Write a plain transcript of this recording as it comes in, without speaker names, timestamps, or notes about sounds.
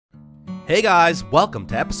Hey guys, welcome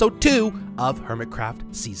to episode 2 of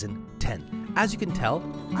Hermitcraft Season 10. As you can tell,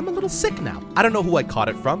 I'm a little sick now. I don't know who I caught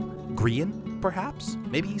it from. Grian, perhaps?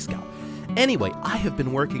 Maybe Escal. Anyway, I have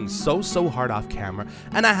been working so hard off camera,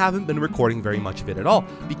 and I haven't been recording very much of it at all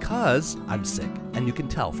because I'm sick, and you can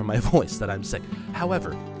tell from my voice that I'm sick.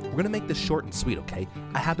 However, we're going to make this short and sweet, okay?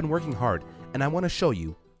 I have been working hard, and I want to show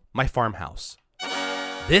you my farmhouse.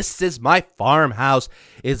 This is my farmhouse.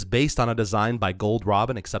 It's based on a design by Gold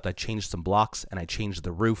Robin, except I changed some blocks and I changed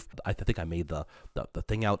the roof. I think I made the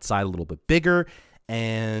thing outside a little bit bigger,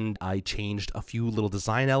 and I changed a few little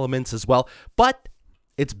design elements as well. But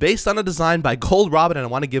it's based on a design by Gold Robin, and I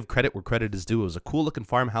want to give credit where credit is due. It was a cool looking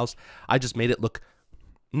farmhouse. I just made it look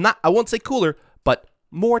I won't say cooler, but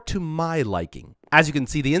more to my liking. As you can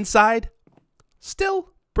see, the inside,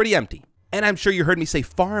 still pretty empty. And I'm sure you heard me say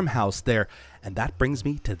farmhouse there. And that brings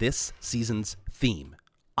me to this season's theme.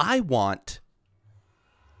 I want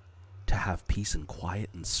to have peace and quiet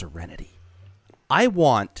and serenity. I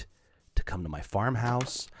want to come to my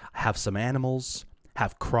farmhouse, have some animals,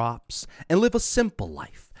 have crops, and live a simple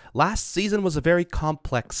life. Last season was a very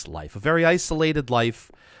complex life, a very isolated life.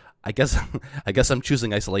 I guess I'm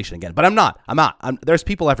choosing isolation again, but I'm not. There's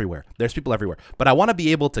people everywhere. But I want to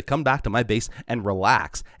be able to come back to my base and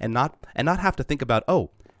relax and not have to think about,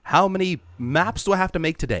 oh, how many maps do I have to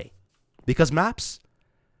make today? Because maps,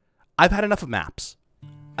 I've had enough of maps.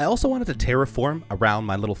 I also wanted to terraform around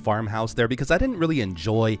my little farmhouse there because I didn't really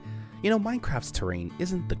enjoy, Minecraft's terrain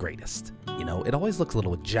isn't the greatest. It always looks a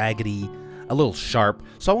little jaggedy, a little sharp.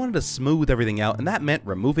 So I wanted to smooth everything out, and that meant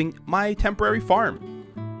removing my temporary farm.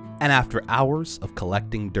 And after hours of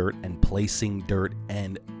collecting dirt and placing dirt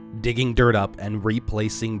and digging dirt up and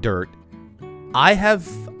replacing dirt, I have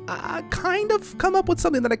kind of come up with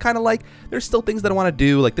something that I kind of like. There's still things that I want to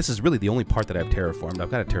do. Like, this is really the only part that I've terraformed.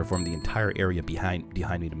 I've got to terraform the entire area behind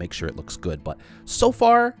me to make sure it looks good. But so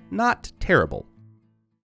far, not terrible.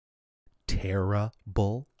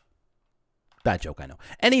 Terrible? Bad joke, I know.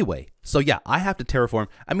 Anyway, so yeah, I have to terraform.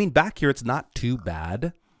 I mean, back here, it's not too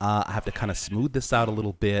bad. I have to kind of smooth this out a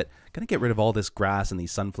little bit. Gonna get rid of all this grass and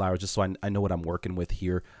these sunflowers just so I know what I'm working with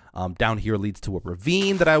here. Down here leads to a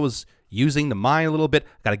ravine that I was using to mine a little bit.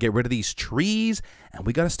 Got to get rid of these trees, and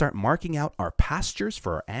we got to start marking out our pastures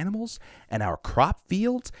for our animals and our crop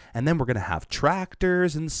fields. And then we're gonna have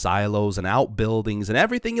tractors and silos and outbuildings and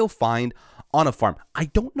everything you'll find on a farm. I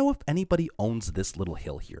don't know if anybody owns this little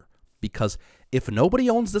hill here, because if nobody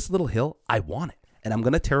owns this little hill, I want it. And I'm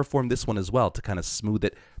going to terraform this one as well to kind of smooth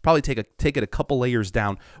it. Probably take it a couple layers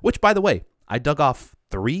down, which, by the way, I dug off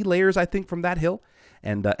 3 layers, I think, from that hill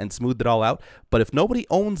and smoothed it all out. But if nobody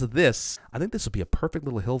owns this, I think this would be a perfect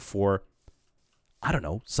little hill for, I don't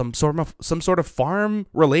know, some sort of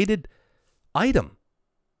farm-related item.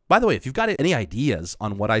 By the way, if you've got any ideas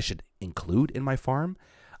on what I should include in my farm,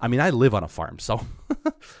 I mean, I live on a farm, so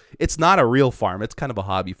it's not a real farm. It's kind of a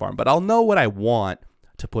hobby farm, but I'll know what I want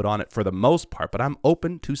to put on it for the most part, but I'm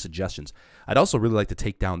open to suggestions. I'd also really like to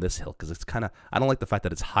take down this hill because it's kind of, I don't like the fact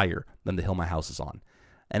that it's higher than the hill my house is on,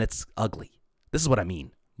 and it's ugly. This is what I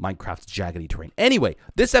mean, Minecraft's jaggedy terrain. Anyway,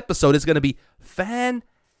 this episode is going to be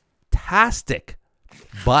fantastic,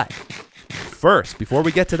 but first, before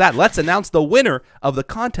we get to that, let's announce the winner of the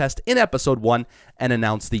contest in episode 1 and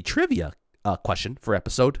announce the trivia question for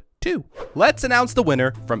episode 2. Let's announce the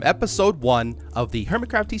winner from episode 1 of the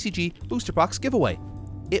Hermitcraft TCG Booster Box giveaway.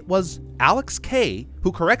 It was Alex K,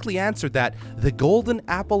 who correctly answered that the Golden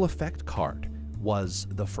Apple Effect card was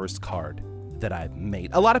the first card that I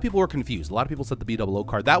made. A lot of people were confused. A lot of people said the B00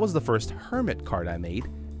 card. That was the first Hermit card I made,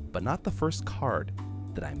 but not the first card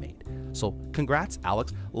that I made. So congrats,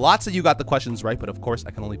 Alex. Lots of you got the questions right, but of course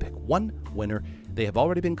I can only pick one winner. They have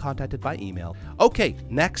already been contacted by email. Okay,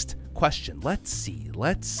 next question. Let's see.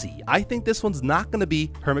 I think this one's not going to be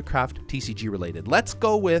Hermitcraft TCG related. Let's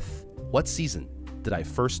go with, what season did I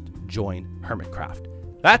first join Hermitcraft?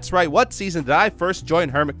 That's right, what season did I first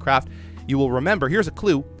join Hermitcraft? You will remember, here's a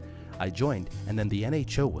clue. I joined, and then the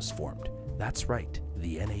NHO was formed. That's right,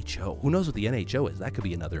 the NHO. Who knows what the NHO is? That could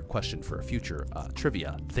be another question for a future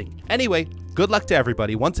trivia thing. Anyway, good luck to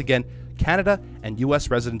everybody. Once again, Canada and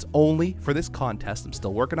US residents only for this contest. I'm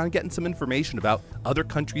still working on getting some information about other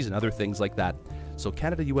countries and other things like that. So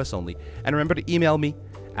Canada, US only. And remember to email me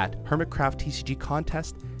at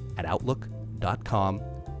HermitcraftTCGcontest@outlook.com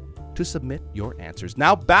to submit your answers.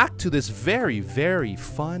 Now back to this very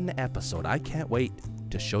fun episode. I can't wait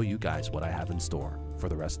to show you guys what I have in store for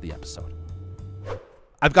the rest of the episode.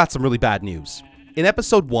 I've got some really bad news. In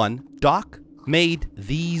episode 1, Doc made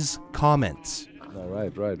these comments.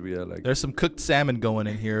 Right. We are like... There's some cooked salmon going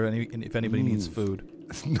in here, and if anybody needs food.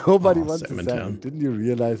 Nobody wants a salmon. Didn't you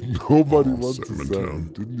realize? Nobody wants a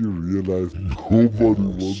salmon. Didn't you realize? Nobody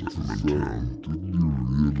wants a salmon. Didn't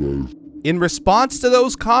you realize? In response to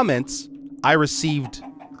those comments, I received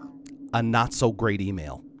a not so great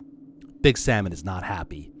email. Big Salmon is not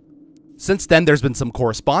happy. Since then, there's been some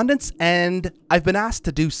correspondence, and I've been asked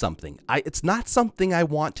to do something. It's not something I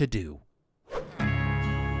want to do.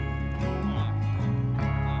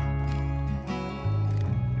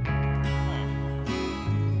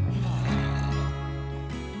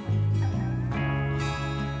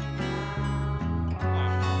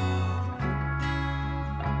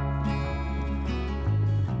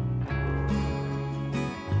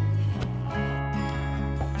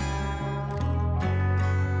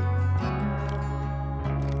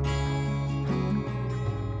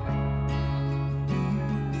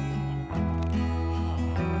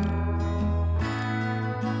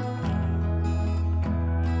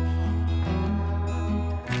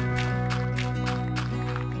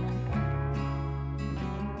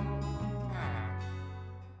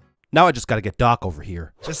 Now I just gotta get Doc over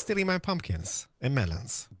here. Just stealing my pumpkins and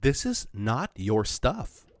melons. This is not your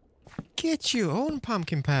stuff. Get your own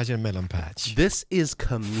pumpkin patch and melon patch. This is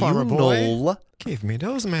Farmer communal. boy, give me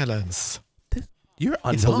those melons. You're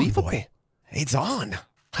unbelievable. Boy. It's on.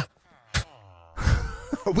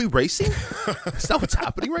 Are we racing? Is that what's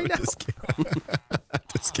happening right now? Just kidding.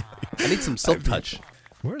 Just kidding. I need some silk touch.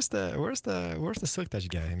 Where's the silk touch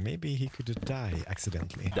guy? Maybe he could die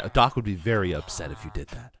accidentally. Doc would be very upset if you did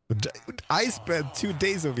that. I spent 2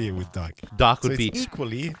 days over here with Doc. Doc would be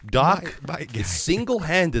equally. Doc my guy. is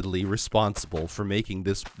single-handedly responsible for making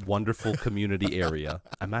this wonderful community area.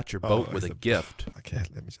 I'm at your boat with a gift. Okay,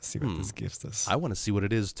 let me just see what this gift is. I want to see what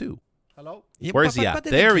it is too. Hello? Yeah, Where is he at?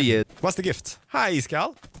 There he is. What's the gift? Hi,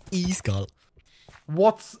 Iskal. Iskal.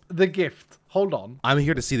 What's the gift? Hold on. I'm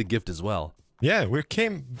here to see the gift as well. Yeah, we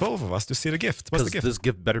came, both of us, to see the gift. What's the gift? This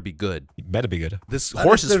gift better be good. It better be good. This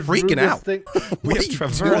horse is freaking out. We have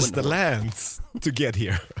traversed the lands to get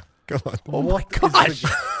here. Come on. Oh my gosh.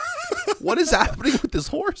 What is happening with this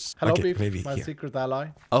horse? Hello, Okay, Beef, maybe my here. secret ally.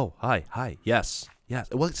 Oh, hi, hi, yes, yes.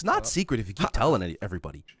 Well, it's not secret if you keep telling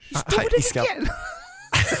everybody. He's doing it again.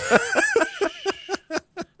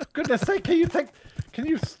 Goodness sake, can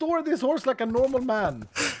you store this horse like a normal man?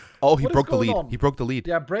 Oh, he What is broke the going lead. on? He broke the lead.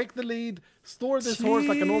 Yeah, break the lead. Store this horse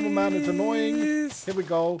like a normal man. It's annoying. Here we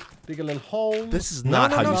go. Dig a little hole. This is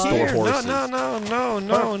not how you store horses. No.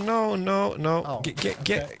 Oh,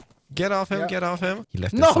 Get off him, Yeah. get off him. He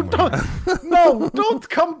left it No, somewhere. don't, no, don't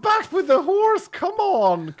come back with the horse. Come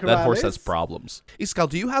on, Corrales. That horse has problems. Iskal,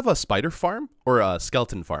 do you have a spider farm or a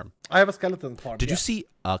skeleton farm? I have a skeleton farm. Did yeah. you see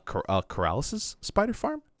Corrales' spider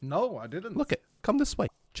farm? No, I didn't. Look it. Come this way.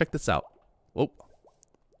 Check this out. Whoa.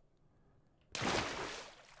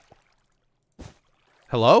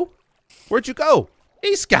 Hello? Where'd you go?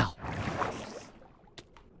 Iskal.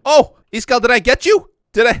 Oh, Iskal, did I get you?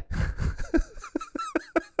 Did I?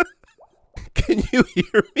 Can you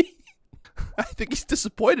hear me? I think he's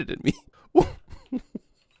disappointed in me.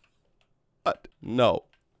 What? No.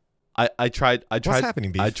 I tried. What's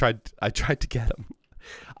happening, Beef? I tried to get him.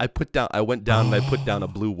 I went down and I put down a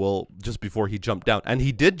blue wool just before he jumped down. And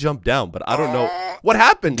he did jump down, but I don't know what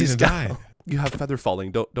happened. Didn't die. You have feather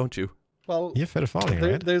falling, don't you? Well, You're feather falling,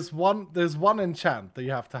 right? there's one enchant that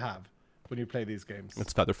you have to have when you play these games.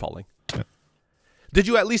 It's feather falling. Did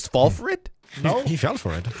you at least fall for it? No, He fell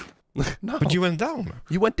for it. no. But you went down.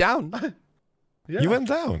 You went down. Yeah. You went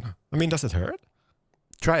down. I mean, does it hurt?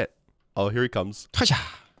 Try it. Oh, here he comes.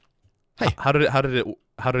 Hey. How did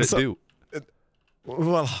it do?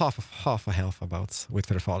 Well, half a health about with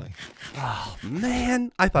feather falling. Oh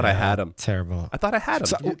man, I thought I had him. Terrible. I thought I had him.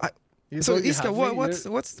 So you Iska, have me. what's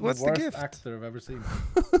You're the worst gift? actor I've ever seen.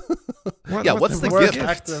 Yeah, what's the Worst gift?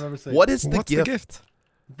 actor I've ever seen. What is What's the gift?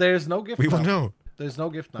 There's no gift. We now. won't know. There's no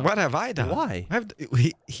gift now. What have I done? Why?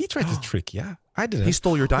 He tried to trick, yeah. I didn't. He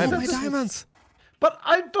stole your Oh, my diamonds. diamonds. But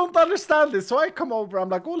I don't understand this. So I come over. I'm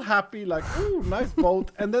like all happy, like ooh, nice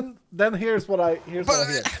boat. And then here's what I hear.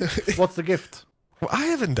 What's the gift? Well, I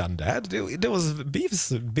haven't done that. There was Beef's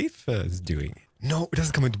doing. No, it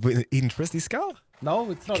doesn't come into interest, Iskal.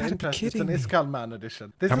 No, it's not gotta be interesting. It's an kidding me. Iskal Man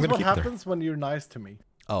edition. This I'm is gonna what keep it there. happens when you're nice to me.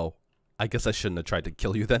 Oh, I guess I shouldn't have tried to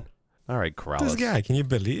kill you then. All right, This Corrales. guy, can you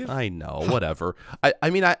believe? I know, whatever.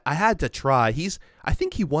 I mean, I had to try. I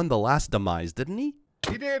think he won the last demise, didn't he?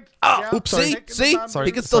 He did. Oh, Yeah, oops, see? taking the See? bamboo- Sorry,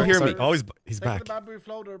 he can still hear me. Oh, he's taking back. the bamboo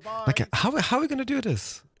floater. Bye. Like, how are we gonna do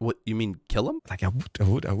this? What, you mean kill him? Like,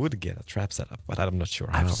 I would get a trap set up, but I'm not sure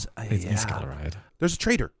how. It's yeah. Iskal, right? There's a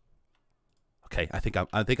trader. Okay, I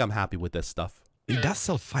think I'm happy with this stuff. It does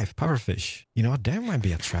sell 5 pufferfish. You know what? There might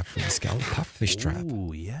be a trap for this guy. Pufferfish trap.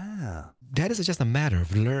 Ooh, yeah. That is just a matter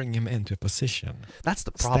of luring him into a position. That's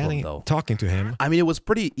the problem, Standing, though. talking to him. I mean, it was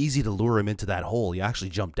pretty easy to lure him into that hole. He actually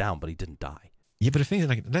jumped down, but he didn't die. Yeah, but the thing is,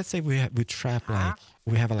 like, let's say we trap, like,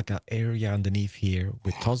 we have like an area underneath here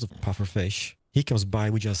with tons of pufferfish. He comes by,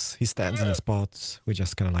 he stands in a spot. We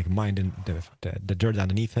just kind of like minding the dirt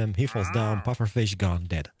underneath him. He falls down, pufferfish gone,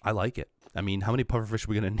 dead. I like it. I mean, how many pufferfish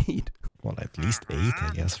are we going to need? Well, at least 8,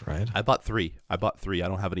 I guess, right? I bought 3. I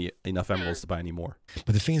don't have enough emeralds to buy any more.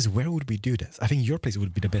 But the thing is, where would we do this? I think your place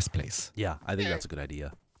would be the best place. Yeah, I think that's a good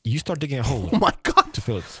idea. You start digging a hole. Oh my god! To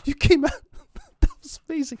fill it. You came out. That was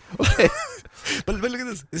amazing. Okay. but look at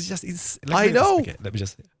this. It's I know. Okay, let me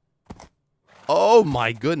just... Oh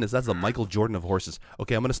my goodness, that's the Michael Jordan of horses.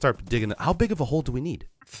 Okay, I'm going to start digging. How big of a hole do we need?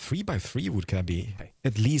 3 by 3 would kind of be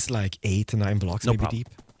at least like 8 to 9 blocks, No maybe problem. deep.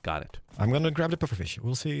 Got it. I'm going to grab the pufferfish.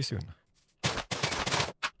 We'll see you soon.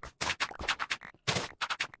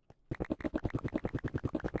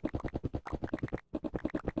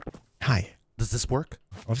 Hi. Does this work?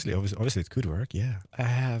 Obviously, it could work. Yeah, I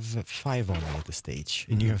have 5 on me at this stage,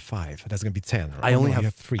 and you have 5. That's gonna be 10. Right? I only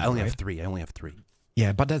have 3. I only right? have 3. I only have 3.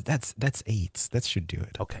 Yeah, but that's 8. That should do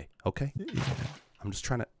it. Okay. Okay. Yeah. I'm just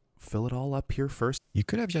trying to fill it all up here first. You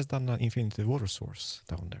could have just done an infinite water source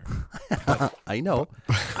down there. I know.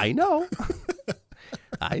 I know.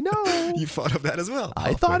 I know. You thought of that as well.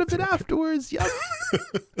 I thought of it afterwards. Yep.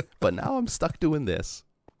 But now I'm stuck doing this.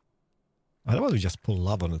 Otherwise, we just pull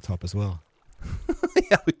lava on the top as well.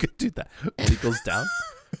 Yeah, we could do that. It goes down.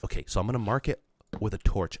 Okay, so I'm gonna mark it with a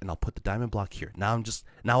torch, and I'll put the diamond block here. Now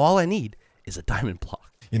all I need is a diamond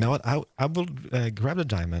block. You know what? I will grab the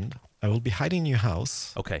diamond. I will be hiding in your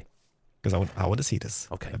house. Okay. Because I want to see this.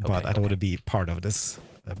 Okay. But I don't want to be part of this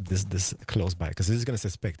this close by, because this is gonna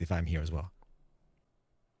suspect if I'm here as well.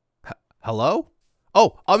 Hello?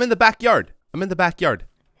 Oh, I'm in the backyard. I'm in the backyard.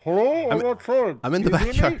 Hello, I'm outside. I'm in the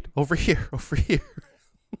backyard. Over here. Over here.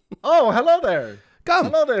 Oh, hello there. Come.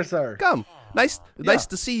 Hello there, sir. Come. Nice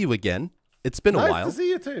to see you again. It's been a while. Nice to see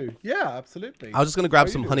you too. Yeah, absolutely. I was just gonna grab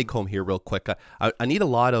some honeycomb here real quick. I need a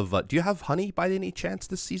lot of. Do you have honey by any chance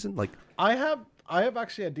this season? Like I have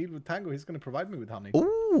actually a deal with Tango. He's gonna provide me with honey.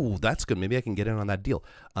 Ooh, that's good. Maybe I can get in on that deal.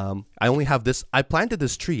 I only have this. I planted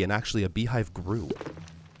this tree, and actually a beehive grew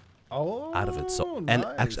out of it. So and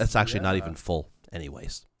nice. that's actually not even full.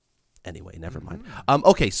 Anyways, anyway, never mind.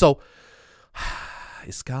 Okay, so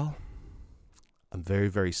Iskal, I'm very,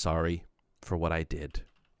 very sorry for what I did.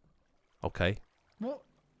 Okay.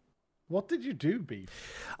 What did you do, Beef?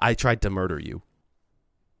 I tried to murder you.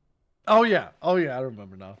 Oh yeah, I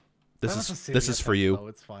remember now. This is for you. No,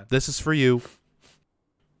 it's fine. This is for you.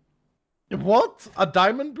 What? A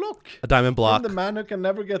diamond block? A diamond block. From the man who can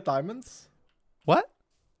never get diamonds? What?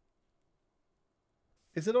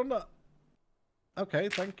 Is it on the... Okay,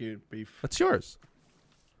 thank you, Beef. That's yours.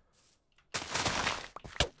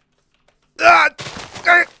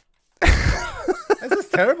 This is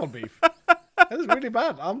terrible, Beef. This is really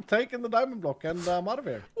bad. I'm taking the diamond block and I'm out of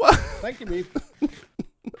here. What? Thank you, Beef.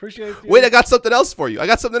 Appreciate you. Wait, I got something else for you.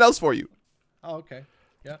 Oh, okay.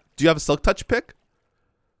 Yeah. Do you have a silk touch pick?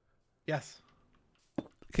 Yes.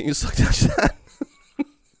 Can you silk touch that?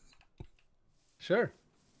 Sure.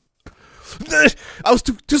 I was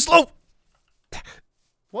too slow.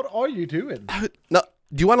 What are you doing? No.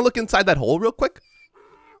 Do you want to look inside that hole real quick?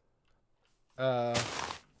 Yeah.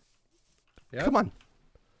 Come on.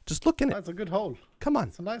 Just look in it. That's a good hole. Come on.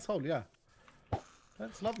 It's a nice hole, yeah.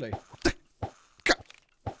 That's lovely.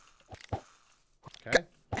 Okay.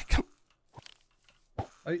 Come.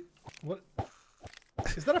 What?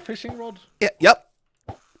 Is that a fishing rod? Yeah, yep.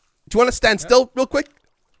 Do you want to stand still real quick?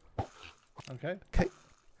 Okay. Okay.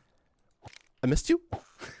 I missed you.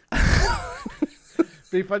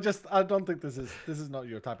 Beef, I don't think this is not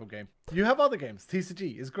your type of game. You have other games.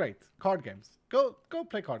 TCG is great. Card games. Go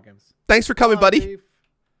play card games. Thanks for coming, buddy. Beef.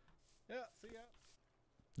 Yeah, see ya.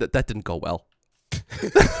 That didn't go well.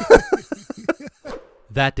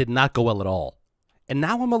 That did not go well at all. And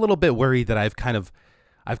now I'm a little bit worried that I've kind of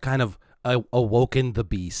awoken the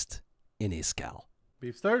beast in Iskal.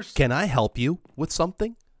 Beefsters? Can I help you with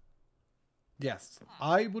something? Yes.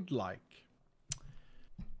 I would like,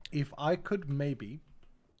 if I could maybe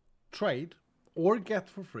trade or get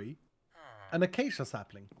for free an acacia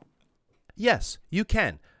sapling. Yes, you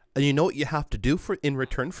can. And you know what you have to do in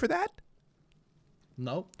return for that?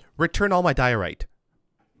 No. Return all my diorite.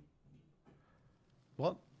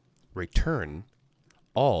 What? Return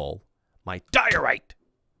all my diorite.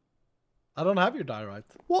 I don't have your diorite.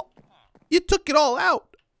 Well, you took it all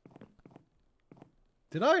out.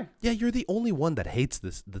 Did I? Yeah, you're the only one that hates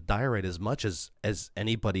the diorite as much as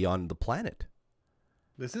anybody on the planet.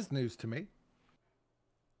 This is news to me.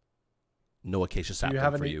 No acacia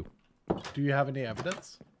sapling for you. Do you have any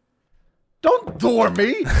evidence? Don't door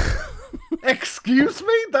me! Excuse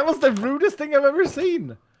me? That was the rudest thing I've ever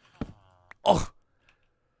seen. Oh.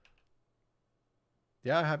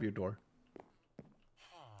 Yeah, I have your door.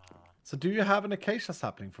 So do you have an acacia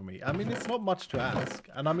sapling for me? I mean, it's not much to ask,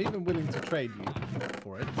 and I'm even willing to trade you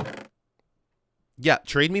for it. Yeah,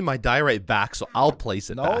 trade me my diorite back so I'll place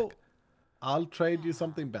it back. No, I'll trade you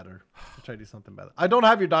something better. I don't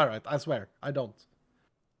have your diorite, I swear. I don't.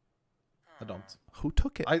 Who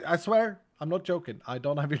took it? I swear, I'm not joking. I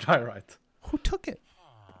don't have your diorite. Who took it?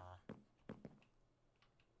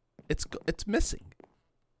 It's missing.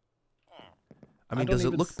 I mean, does it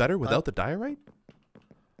look better without the diorite?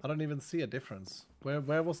 I don't even see a difference.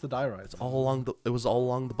 Where was the diorite? It was all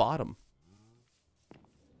along the bottom.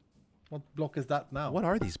 What block is that now? What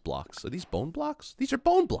are these blocks? Are these bone blocks? These are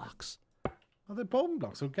bone blocks. Oh, they're bone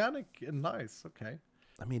blocks. Organic and nice. Okay.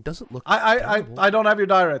 I mean, it doesn't look I don't have your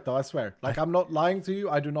diorite though, I swear. Like, I'm not lying to you.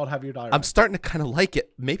 I do not have your diorite. I'm starting to kind of like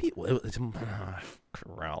it. Maybe it's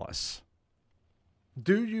Corrales.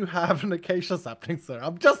 Do you have an acacia sapling, sir?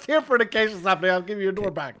 I'm just here for an acacia sapling. I'll give you your door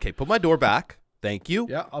back. Okay, put my door back. Thank you.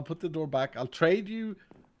 Yeah, I'll put the door back. I'll trade you.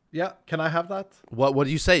 Yeah, can I have that? What do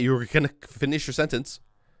you say? You were going to finish your sentence.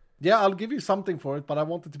 Yeah, I'll give you something for it, but I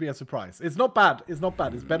want it to be a surprise. It's not bad. It's not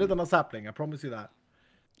bad. It's better than a sapling. I promise you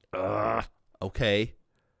that. Okay.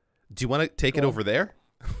 Do you want to take it over there?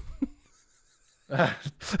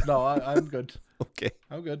 No, I'm good. Okay.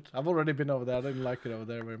 I'm good. I've already been over there. I didn't like it over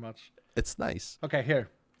there very much. It's nice. Okay,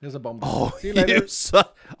 here's a bomb. Oh, see you later.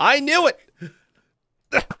 I knew it.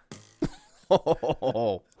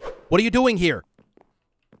 Oh. What are you doing here?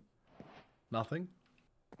 Nothing.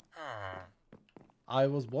 I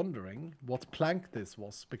was wondering what plank this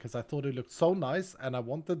was because I thought it looked so nice and I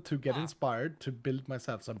wanted to get inspired to build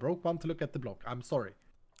myself. So I broke one to look at the block. I'm sorry.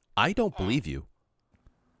 I don't believe you.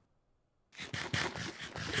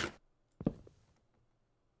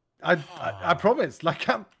 I promise. Like,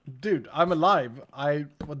 dude, I'm alive. I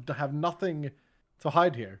would have nothing to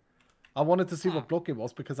hide here. I wanted to see what block it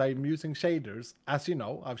was because I'm using shaders. As you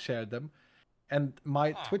know, I've shared them. And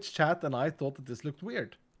my Twitch chat and I thought that this looked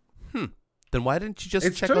weird. Then why didn't you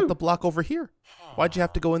just check out the block over here? Why'd you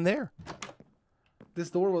have to go in there? This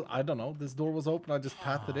door was, I don't know. This door was open. I just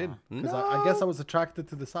patted in. Because I guess I was attracted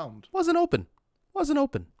to the sound. Wasn't open.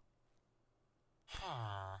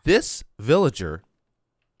 This villager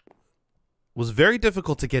was very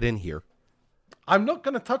difficult to get in here. I'm not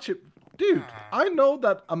going to touch it. Dude, I know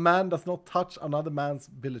that a man does not touch another man's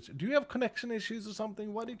village. Do you have connection issues or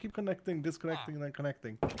something? Why do you keep connecting, disconnecting, and then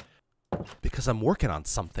connecting? Because I'm working on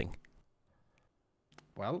something.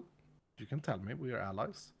 Well, you can tell me. We are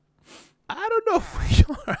allies. I don't know if we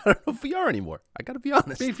are. I don't know if we are anymore. I gotta be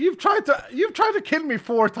honest. Beef, you've tried to kill me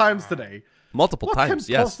 4 times today. Multiple times,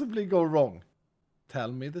 yes. What can possibly go wrong?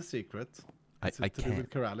 Tell me the secret. I can't. Do with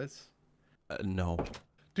Corrales? No.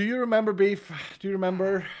 Do you remember, Beef? Do you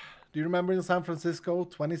remember in San Francisco,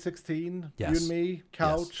 2016? Yes. You and me,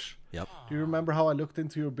 couch. Yes. Yep. Do you remember how I looked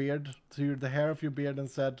into your beard, the hair of your beard, and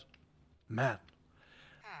said, "Man,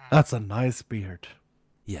 that's a nice beard."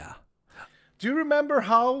 Yeah. Do you remember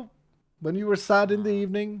how, when you were sad in the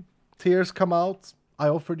evening, tears come out, I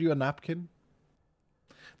offered you a napkin?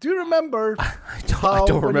 Do you remember I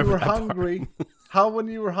don't remember when you were that hungry, how when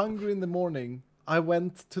you were hungry in the morning, I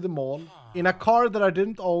went to the mall in a car that I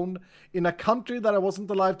didn't own, in a country that I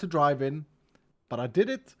wasn't alive to drive in, but I did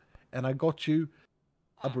it, and I got you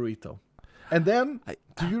a burrito. And then,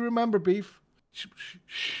 do you remember, Beef?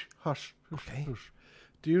 Shh, hush. Okay. Hush.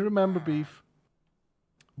 Do you remember, Beef?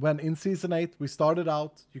 When in season 8 we started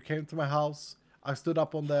out, you came to my house, I stood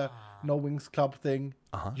up on the No Wings Club thing,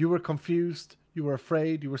 you were confused, you were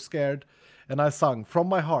afraid, you were scared, and I sung from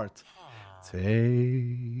my heart,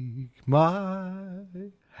 "Take my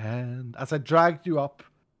hand," as I dragged you up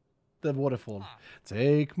the waterfall.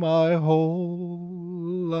 "Take my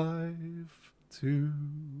whole life too."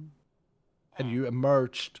 And you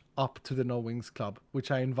emerged up to the No Wings Club, which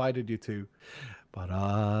I invited you to. But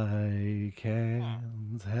I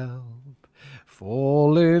can't help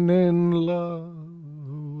falling in love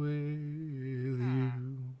with you.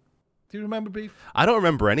 Do you remember, Beef? I don't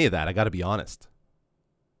remember any of that. I got to be honest.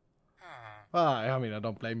 I mean, I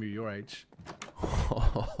don't blame you. Your age.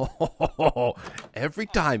 Every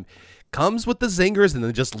time. Comes with the zingers and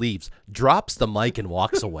then just leaves. Drops the mic and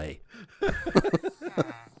walks away.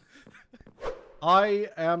 I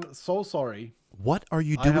am so sorry. What are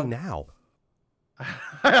you doing now?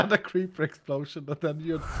 I had a creeper explosion, and then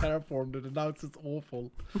you terraformed it, and now it's just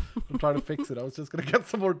awful. I'm trying to fix it. I was just gonna get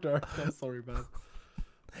some more dirt. I'm sorry, man.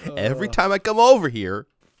 Every time I come over here.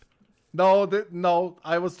 No,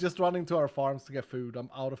 I was just running to our farms to get food. I'm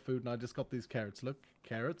out of food, and I just got these carrots. Look,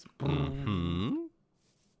 carrots. Mm-hmm.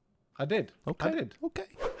 I did. Okay. I did. Okay.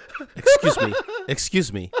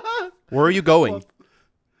 Excuse me. Where are you going? What?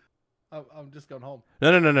 I'm just going home.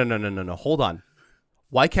 No. Hold on.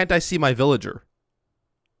 Why can't I see my villager?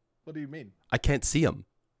 What do you mean? I can't see him.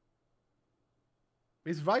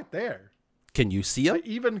 He's right there. Can you see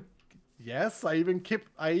him? Yes, I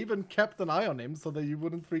even kept an eye on him so that you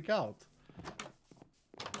wouldn't freak out.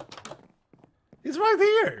 He's right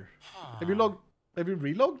here. Have you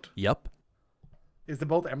relogged? Yep. Is the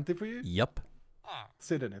boat empty for you? Yep.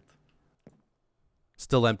 Sit in it.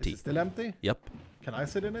 Still empty. Is it still empty? Yep. Can I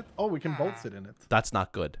sit in it? Oh, we can both sit in it. That's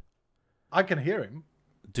not good. I can hear him.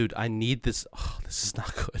 Dude, I need this. Oh, this is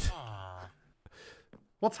not good.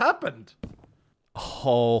 What's happened?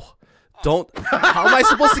 Oh, don't. How am I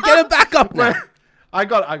supposed to get him back up now? I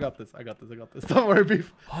got this. Don't worry,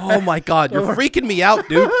 Beef. Oh my God, you're freaking me out,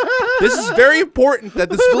 dude. This is very important that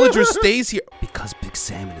this villager stays here because Big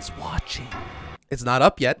Salmon is watching. It's not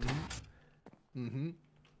up yet.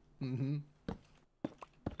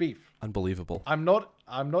 Beef. Unbelievable. I'm not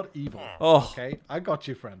evil. Oh. Okay, I got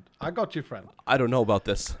you, friend. I don't know about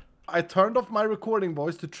this. I turned off my recording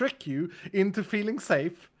voice to trick you into feeling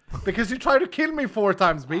safe because you tried to kill me 4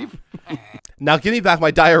 times, Beef. Now give me back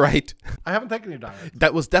my diorite. I haven't taken your diorite.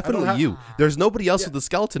 That was definitely you. There's nobody else with the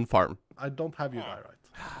skeleton farm. I don't have your diorite.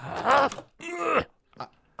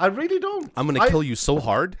 I really don't. I'm gonna kill you so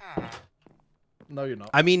hard. No, you're not.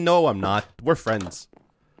 I mean, no, I'm not. We're friends.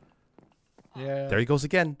 Yeah. There he goes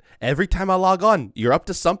again. Every time I log on, you're up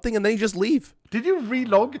to something and then you just leave. Did you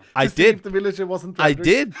relog? I see did. If the villager wasn't I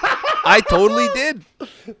did. I totally did.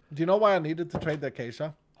 Do you know why I needed to trade the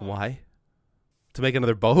acacia? Why? To make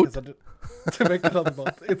another boat? To make another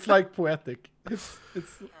boat. It's like poetic. It's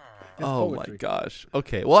oh poetry. my gosh.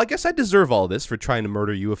 Okay. Well, I guess I deserve all this for trying to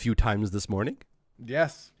murder you a few times this morning.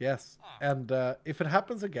 Yes. And if it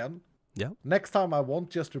happens again, next time I won't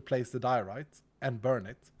just replace the diorite and burn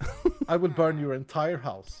it. I will burn your entire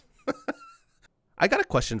house. I got a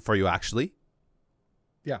question for you, actually.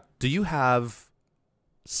 Yeah. Do you have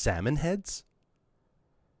salmon heads?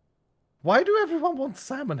 Why do everyone want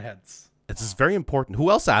salmon heads? This is very important.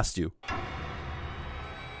 Who else asked you?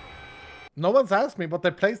 No one's asked me, but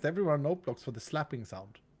they placed everywhere note blocks for the slapping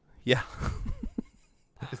sound. Yeah.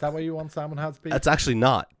 Is that why you want salmon heads, Beef? That's actually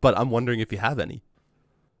not, but I'm wondering if you have any.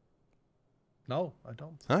 No, I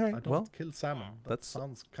don't. All right, I don't kill salmon. That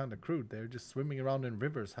sounds kind of crude. They're just swimming around in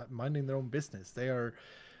rivers, minding their own business. They're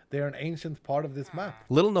an ancient part of this map.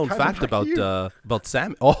 Little known fact about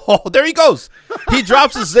salmon. Oh, there he goes. He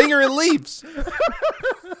drops a zinger and leaves.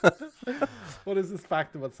 What is this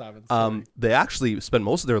fact about salmon? They actually spend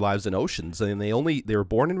most of their lives in oceans, and they were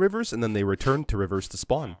born in rivers, and then they returned to rivers to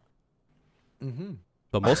spawn. Mm-hmm.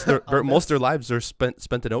 But most of their lives are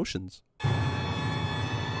spent in oceans.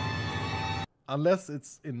 Unless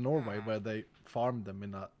it's in Norway where they farm them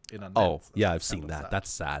in a net. Oh, yeah, I've seen that. That's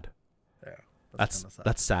sad. Yeah. That's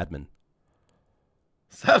Sadman.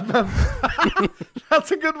 Sadman. That's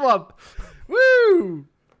a good one. Woo!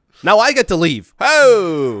 Now I get to leave.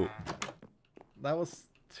 Oh! That was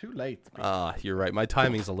too late. You're right. My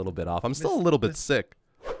timing's a little bit off. I'm still a little bit sick.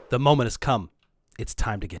 The moment has come. It's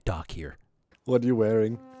time to get Doc here. What are you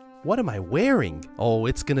wearing? What am I wearing? Oh,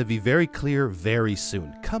 it's going to be very clear very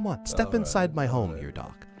soon. Come on, step inside my home here,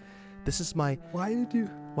 Doc. This is my... Why did you...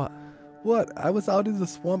 What? What? I was out in the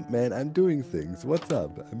swamp, man. I'm doing things. What's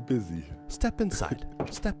up? I'm busy. Step inside.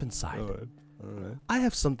 Step inside. All right. I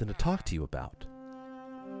have something to talk to you about.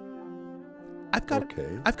 I've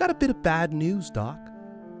got a bit of bad news, Doc.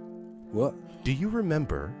 What? Do you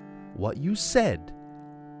remember what you said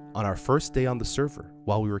on our first day on the server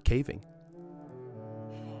while we were caving?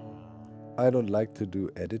 I don't like to do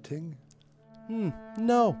editing.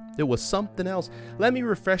 No, it was something else. Let me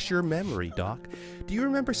refresh your memory, Doc. Do you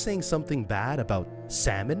remember saying something bad about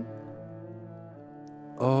salmon?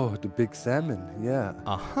 Oh, the big salmon, yeah.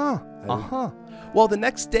 Well, the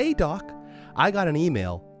next day, Doc, I got an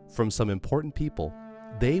email from some important people.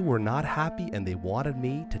 They were not happy and they wanted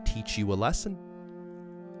me to teach you a lesson.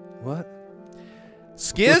 What?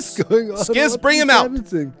 Skiz? What's going on? Skiz, What bring is him out.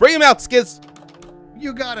 happening? Bring him out, Skiz.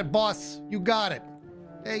 You got it, boss. You got it.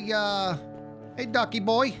 Hey, Ducky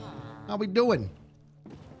boy. How we doing?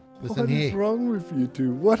 Listen What here. is wrong with you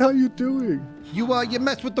two? What are you doing? You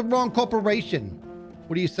messed with the wrong corporation.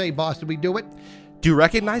 What do you say, boss? Did we do it? Do you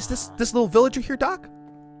recognize this little villager here, Doc?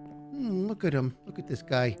 Look at him. Look at this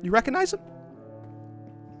guy. You recognize him?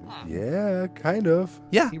 Yeah, kind of.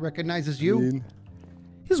 Yeah. He recognizes you? I mean,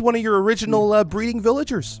 He's one of your original breeding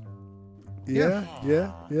villagers.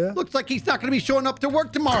 yeah. Looks like he's not going to be showing up to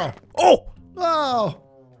work tomorrow. Oh! Oh,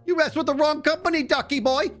 you messed with the wrong company, Ducky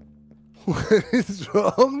boy. What is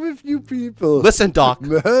wrong with you people? Listen, Doc.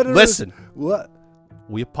 Murderers? Listen. What?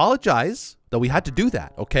 We apologize that we had to do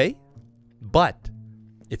that, okay? But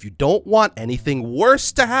if you don't want anything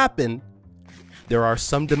worse to happen, there are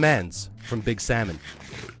some demands from Big Salmon.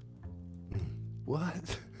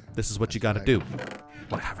 What? This is what you got to do.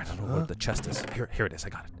 Well, I don't know where the chest is. Here it is. I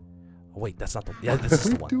got it. Oh, wait, that's not the... Yeah, this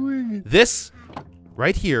is the one. Doing? This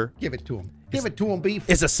right here Give it to him. Give it to him, Beef.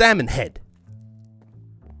 is a salmon head,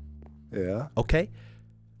 Yeah. okay?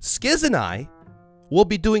 Skiz and I will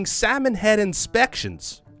be doing salmon head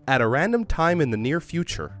inspections at a random time in the near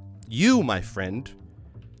future. You, my friend,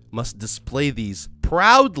 must display these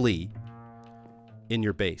proudly in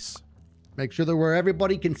your base. Make sure they're where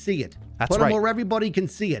everybody can see it. That's Put right. them where everybody can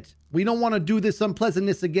see it. We don't want to do this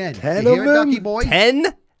unpleasantness again. 10 You hear of it, them? Ducky boy?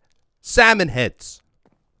 10 salmon heads.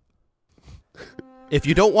 If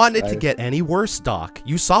you don't want it to get any worse, Doc,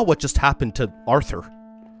 you saw what just happened to Arthur.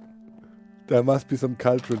 There must be some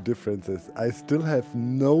cultural differences. I still have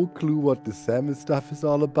no clue what the salmon stuff is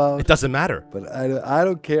all about. It doesn't matter. But I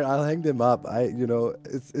don't care. I'll hang them up.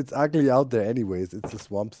 It's ugly out there anyways. It's a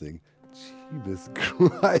swamp thing. Jesus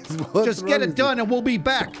Christ. What's Just get wrong it with done and we'll be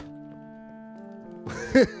back.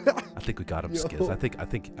 I think we got him, Skiz.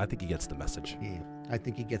 I think he gets the message. Yeah, I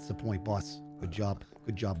think he gets the point, boss. Good job.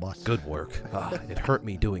 Good job, boss. Good work. It hurt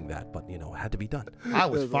me doing that, but, it had to be done. I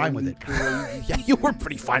was fine with it. Yeah, you were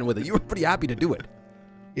pretty fine with it. You were pretty happy to do it.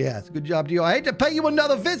 Yeah, it's a good job to you. I hate to pay you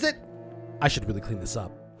another visit. I should really clean this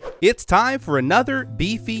up. It's time for another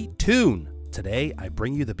Beefy Tune. Today, I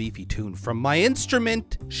bring you the Beefy Tune from my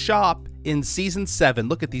instrument shop in Season 7.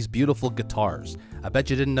 Look at these beautiful guitars. I bet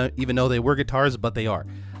you didn't even know they were guitars, but they are.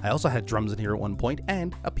 I also had drums in here at one point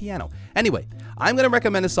and a piano. Anyway, I'm going to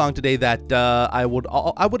recommend a song today that I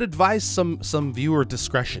would advise some viewer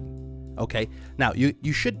discretion. Okay? Now,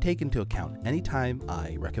 you should take into account anytime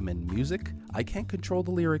I recommend music, I can't control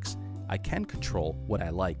the lyrics. I can control what I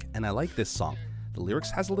like, and I like this song. The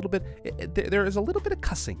lyrics has a little bit, there is a little bit of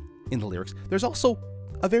cussing in the lyrics. There's also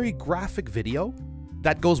a very graphic video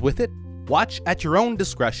that goes with it. Watch at your own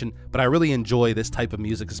discretion, but I really enjoy this type of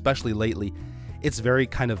music, especially lately. It's very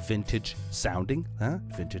kind of vintage sounding,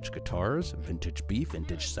 vintage guitars, vintage beef,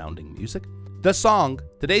 vintage sounding music. The song,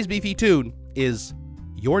 today's Beefy Tune, is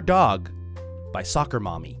Your Dog by Soccer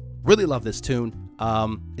Mommy. Really love this tune.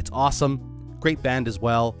 It's awesome. Great band as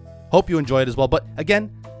well. Hope you enjoy it as well. But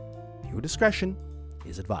again, your discretion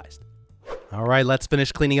is advised. All right, let's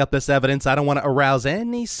finish cleaning up this evidence. I don't want to arouse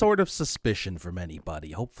any sort of suspicion from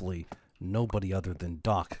anybody. Hopefully, nobody other than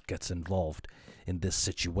Doc gets involved in this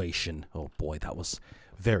situation. Oh boy, that was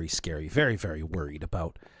very scary. Very, very worried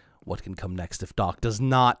about what can come next if Doc does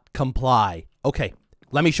not comply. Okay,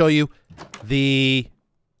 let me show you the...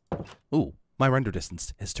 Ooh, my render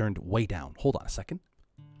distance has turned way down. Hold on a second.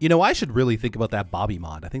 You know, I should really think about that Bobby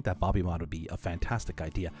mod. I think that Bobby mod would be a fantastic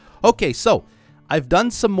idea. Okay, so I've done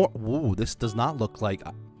some more... Ooh, this does not look like...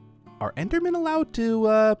 Are Endermen allowed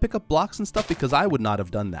to pick up blocks and stuff? Because I would not have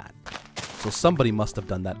done that. So somebody must have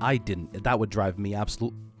done that. I didn't. That would drive me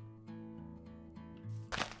absolute...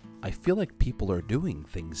 I feel like people are doing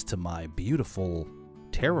things to my beautiful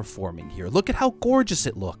terraforming here. Look at how gorgeous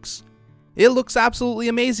it looks. It looks absolutely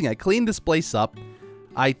amazing. I cleaned this place up.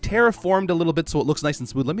 I terraformed a little bit so it looks nice and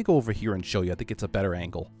smooth. Let me go over here and show you. I think it's a better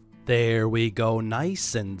angle. There we go.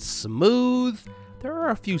 Nice and smooth. There are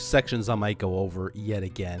a few sections I might go over yet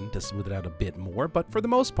again to smooth it out a bit more, but for the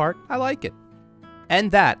most part, I like it. And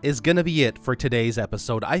that is going to be it for today's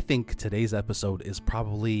episode. I think today's episode is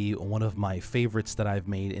probably one of my favorites that I've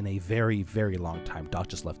made in a very, very long time. Doc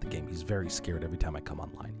just left the game. He's very scared every time I come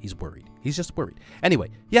online. He's worried. He's just worried. Anyway,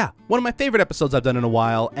 yeah, one of my favorite episodes I've done in a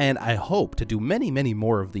while, and I hope to do many, many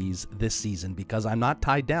more of these this season because I'm not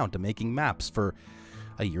tied down to making maps for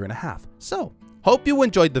a year and a half. So, hope you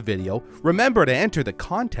enjoyed the video. Remember to enter the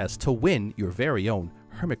contest to win your very own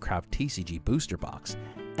Hermitcraft TCG booster box.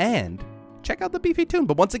 And check out the Beefy Tune.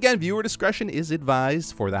 But once again, viewer discretion is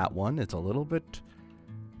advised for that one. It's a little bit...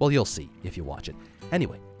 Well, you'll see if you watch it.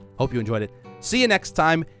 Anyway, hope you enjoyed it. See you next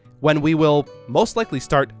time when we will most likely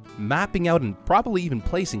start mapping out and probably even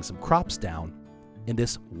placing some crops down in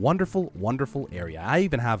this wonderful, wonderful area. I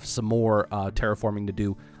even have some more terraforming to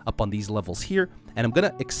do up on these levels here. And I'm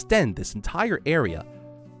going to extend this entire area,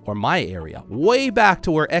 or my area, way back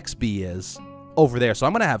to where XB is over there. So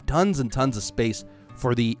I'm going to have tons and tons of space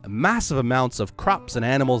for the massive amounts of crops and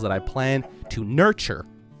animals that I plan to nurture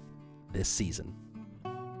this season.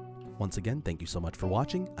 Once again, thank you so much for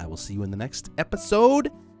watching. I will see you in the next episode.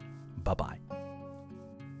 Bye-bye.